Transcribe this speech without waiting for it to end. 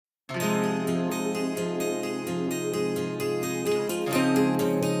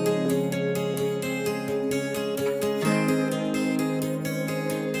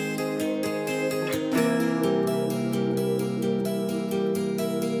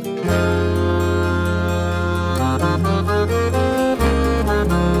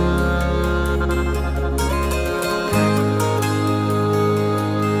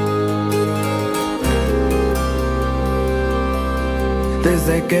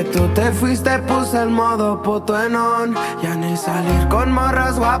Desde que tú te fuiste puse el modo puto en on. Ya ni salir con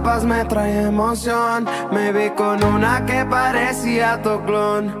morras guapas me trae emoción. Me vi con una que parecía tu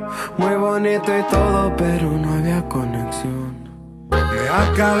clon. Muy bonito y todo, pero no había conexión. Me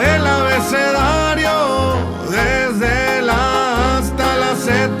acabé el abecedario, desde la hasta la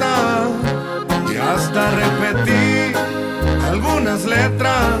Z, y hasta repetí algunas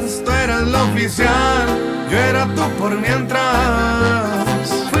letras. Tú eras la oficial, yo era tú por mientras.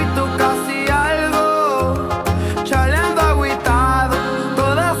 Fui tu casi algo, chaleando agüitado.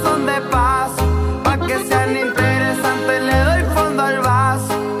 Todas son de paso, pa' que sean interesantes le doy fondo al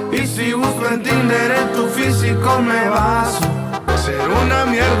vaso. Y si busco en Tinder en tu físico me baso. Ser una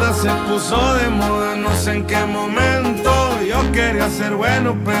mierda se puso de moda, no sé en qué momento. Yo quería ser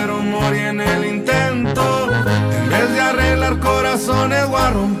bueno, pero morí en el intento. En vez de arreglar corazones voy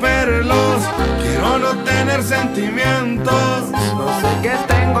a romperlos. Quiero no tener sentimientos. No sé qué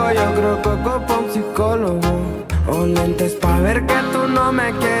tengo, yo creo que ocupo un psicólogo. O lentes pa' ver que tú no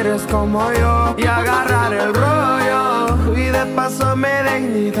me quieres como yo. Y agarrar el rollo, y de paso mi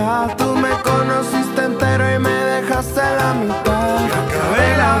dignidad. Tú me conociste entero y me dejaste la mitad. Me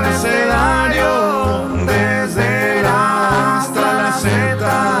acabé el abecedario, desde la hasta la Z,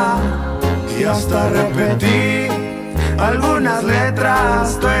 y hasta repetí algunas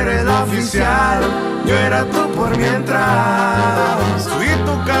letras. Tú eres la oficial, yo era tú por mientras. Fui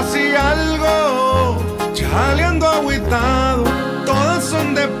tú casi algo, chaleando agüitado. Todas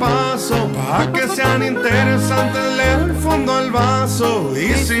son de paso, pa' que sean interesantes le doy fondo al vaso.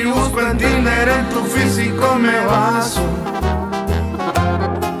 Y si busco en Tinder en tu físico me baso.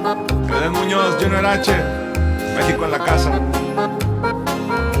 Edén Muñoz, Junior H, México en la casa.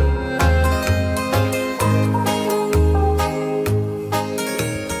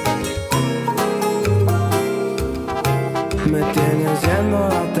 Me tienes yendo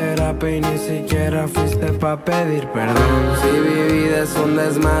a terapia y ni siquiera fuiste pa' pedir perdón. Si viví de un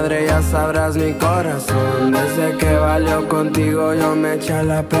desmadre ya sabrás mi corazón. Desde que valió contigo yo me eché a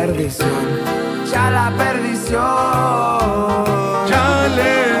la perdición. Ya la perdición.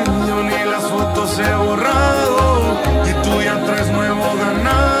 Chale, yo ni las fotos he borrado, y tú ya traes nuevo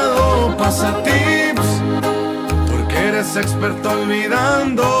ganado. Pasa tips, porque eres experto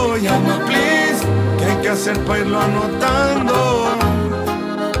olvidando. Llama please, ¿qué hay que hacer para irlo anotando?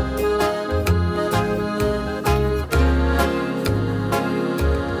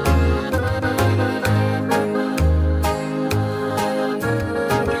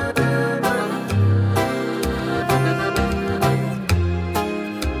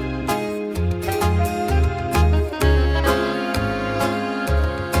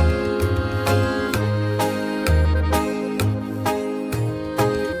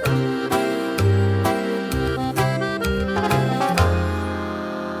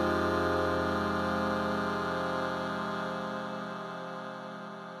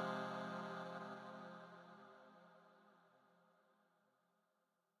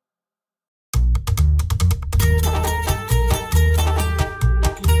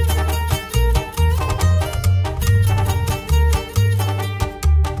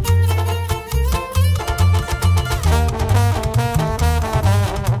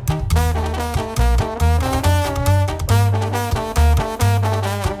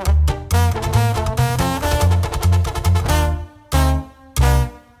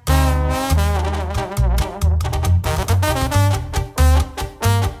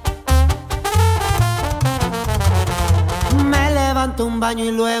 Un baño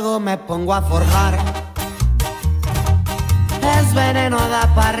y luego me pongo a forjar. Es veneno, da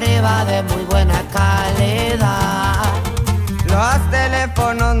para arriba de muy buena calidad. Los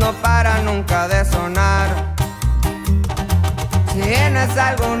teléfonos no paran nunca de sonar. Si tienes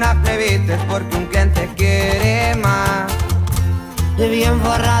alguna plebita es porque un cliente quiere más. Y bien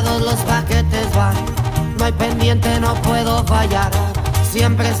forrados los paquetes van, no hay pendiente, no puedo fallar.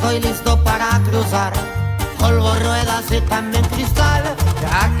 Siempre estoy listo para cruzar, polvo, ruedas y también cristal.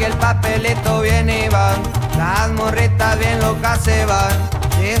 Ya que el papelito viene y va, las morritas bien locas se van.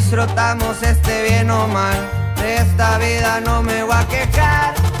 Disfrutamos este bien o mal, de esta vida no me voy a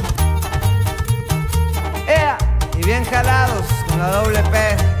quejar. Y bien jalados con la doble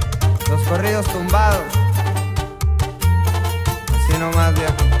P, los corridos tumbados. Así nomás,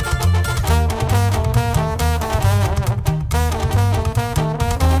 viejo.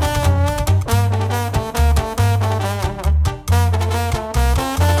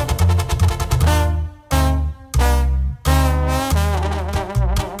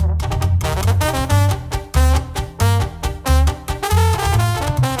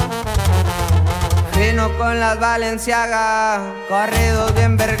 las Valenciaga, corridos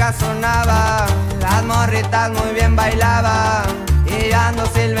bien verga sonaba, las morritas muy bien bailaba, y yo ando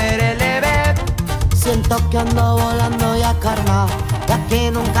silver eleve. Siento que ando volando ya carnal, de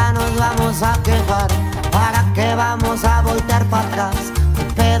aquí nunca nos vamos a quejar. ¿Para qué vamos a voltear para atrás? ¿Qué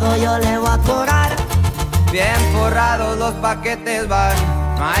pedo yo le voy a atorar? Bien forrados los paquetes van,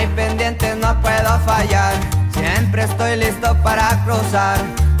 no hay pendientes, no puedo fallar. Siempre estoy listo para cruzar,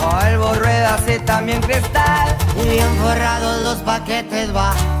 polvo, ruedas y también cristal. Y bien forrados los paquetes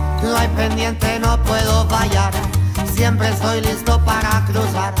va, no hay pendiente, no puedo fallar. Siempre estoy listo para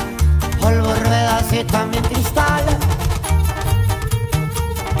cruzar, polvo, ruedas y también cristal.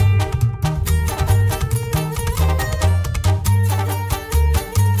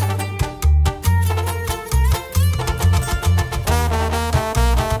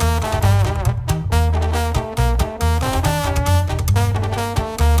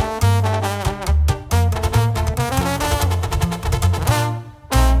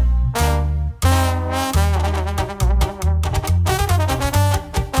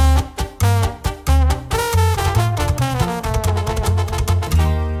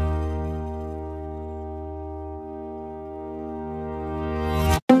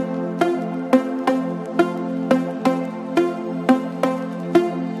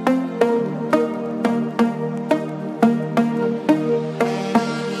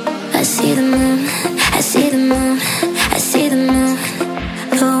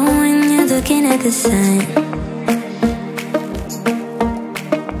 The sun.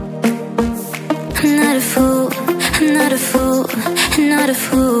 I'm not a fool, I'm not a fool, I'm not a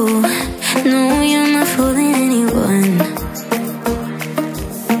fool. No, you're not fooling anyone.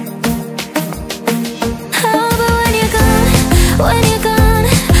 Oh, but when you're gone, when you're gone,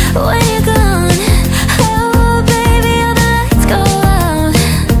 when you're gone, oh, baby, all the lights go out.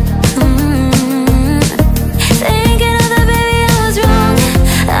 Thinking of the baby, I was wrong,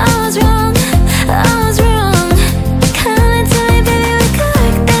 I was wrong, I was wrong. Come and tell me, baby, we could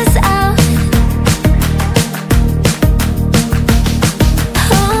work this out.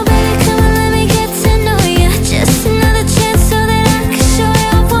 Oh, baby, come on, let me get to know you. Just another chance so that I can show you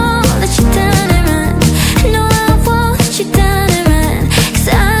I won't let you down and run. No, I won't let you down and run. 'Cause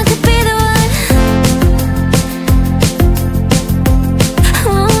I could be the one.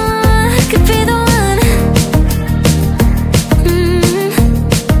 Oh, I could be the one.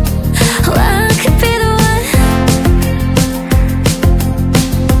 Oh, I could be the one.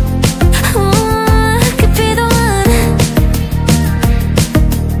 Oh, I could be the one.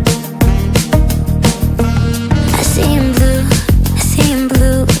 I see him blue, I see him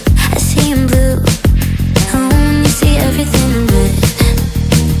blue, I see him blue. Oh, when you see everything in red.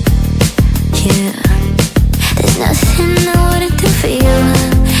 Yeah, there's nothing I wouldn't do for you,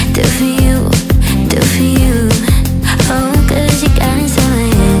 do for you, do for you. Oh, 'cause you got inside my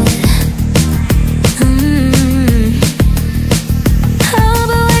head. Oh,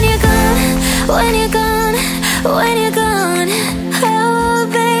 but when you're gone, when you're gone, when you're gone, oh,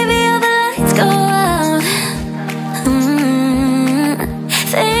 baby, all the lights go out.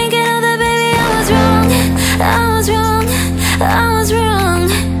 Thinking of the baby, I was wrong, I was wrong, I was wrong.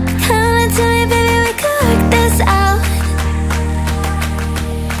 Come and tell me, baby, we could work this out.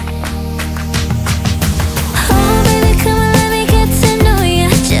 Oh, baby, come on, let me get to know you.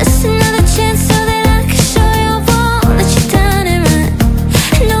 Just another chance so that I can show you I won't let you down and run.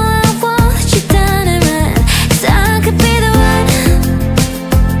 No, I won't let you down and run. 'Cause I could be the one.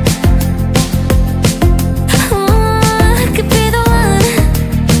 Oh, I could be the one.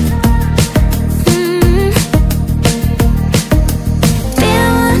 Be the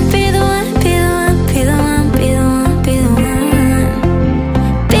one, be the one, be the one, be the one, be the one, be the one.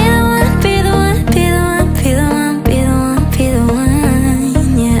 Be the one, be the one, be the one, be the one, be the one, be the one,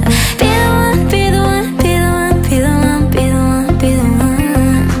 yeah. Be the one, be the one, be the one, be the one, be the one, be the one.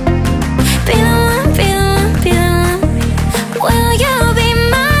 Be the one, be the one, be the one. Will you be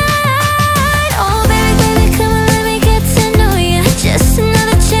mine? Oh, baby, baby, come on, let me get to know you. Just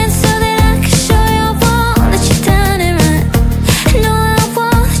another chance so that I can show you I won't let you down and run. No, I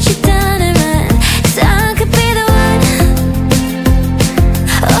won't let you down and run. 'Cause I could be the one.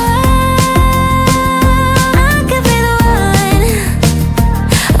 Oh, I could be the one.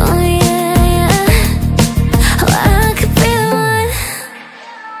 Oh, yeah, yeah. Oh, I could be the one.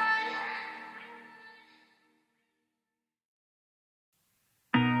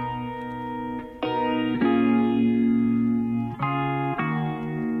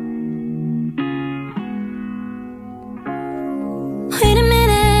 Wait a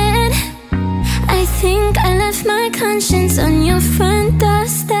minute, I think I left my conscience on your front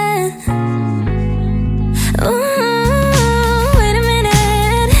doorstep. Ooh, wait a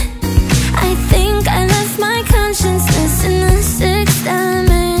minute. I think I left my consciousness in the sixth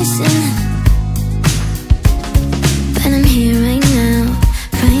dimension. But I'm here right now,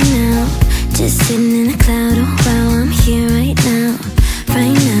 just sitting in a cloud. Oh wow, I'm here right now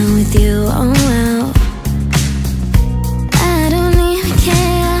with you. Oh wow, I don't even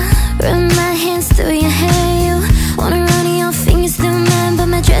care. Run my hands through your hair. You wanna run your fingers through mine, but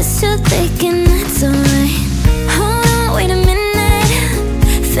my dress too thick and that's alright. Hold on, wait a minute.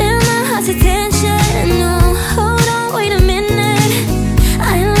 Feel my heart's attention. No, hold on, wait a minute.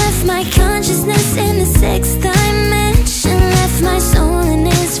 I left my consciousness in the sixth dimension. Left my soul in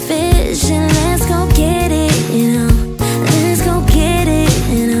this vision. Let's go get it, you know. Let's go get it,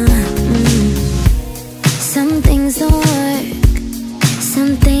 you know. Some things don't work.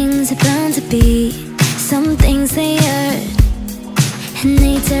 Some things are bound to be. Some things they hurt and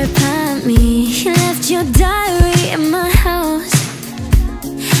they terrify me. You left your diary in my house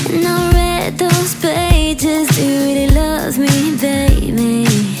and I read those pages. Do you really love me, baby?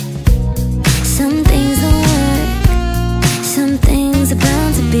 Some things don't work. Some things are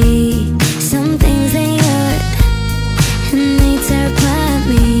bound to be. Some things they hurt and they terrify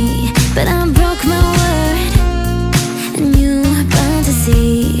me. But I broke my word and you were bound to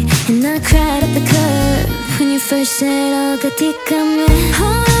see. And I cried at the curb when you first said, oh, 가tikame.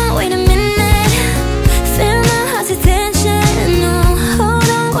 Hold on, wait a minute. Feel my heart's attention. No, hold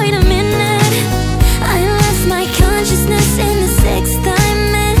on, wait a minute. I left my consciousness in the sixth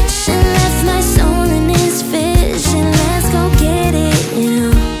dimension. Left my soul in this vision. Let's go get it, you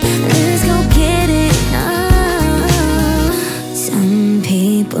know. Let's go get it. Oh. Some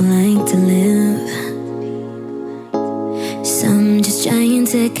people like to live. Some just trying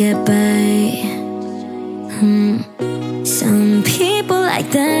to get by. Some people like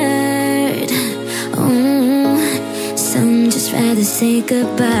that. Oh, some just rather say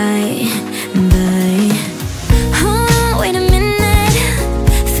goodbye. But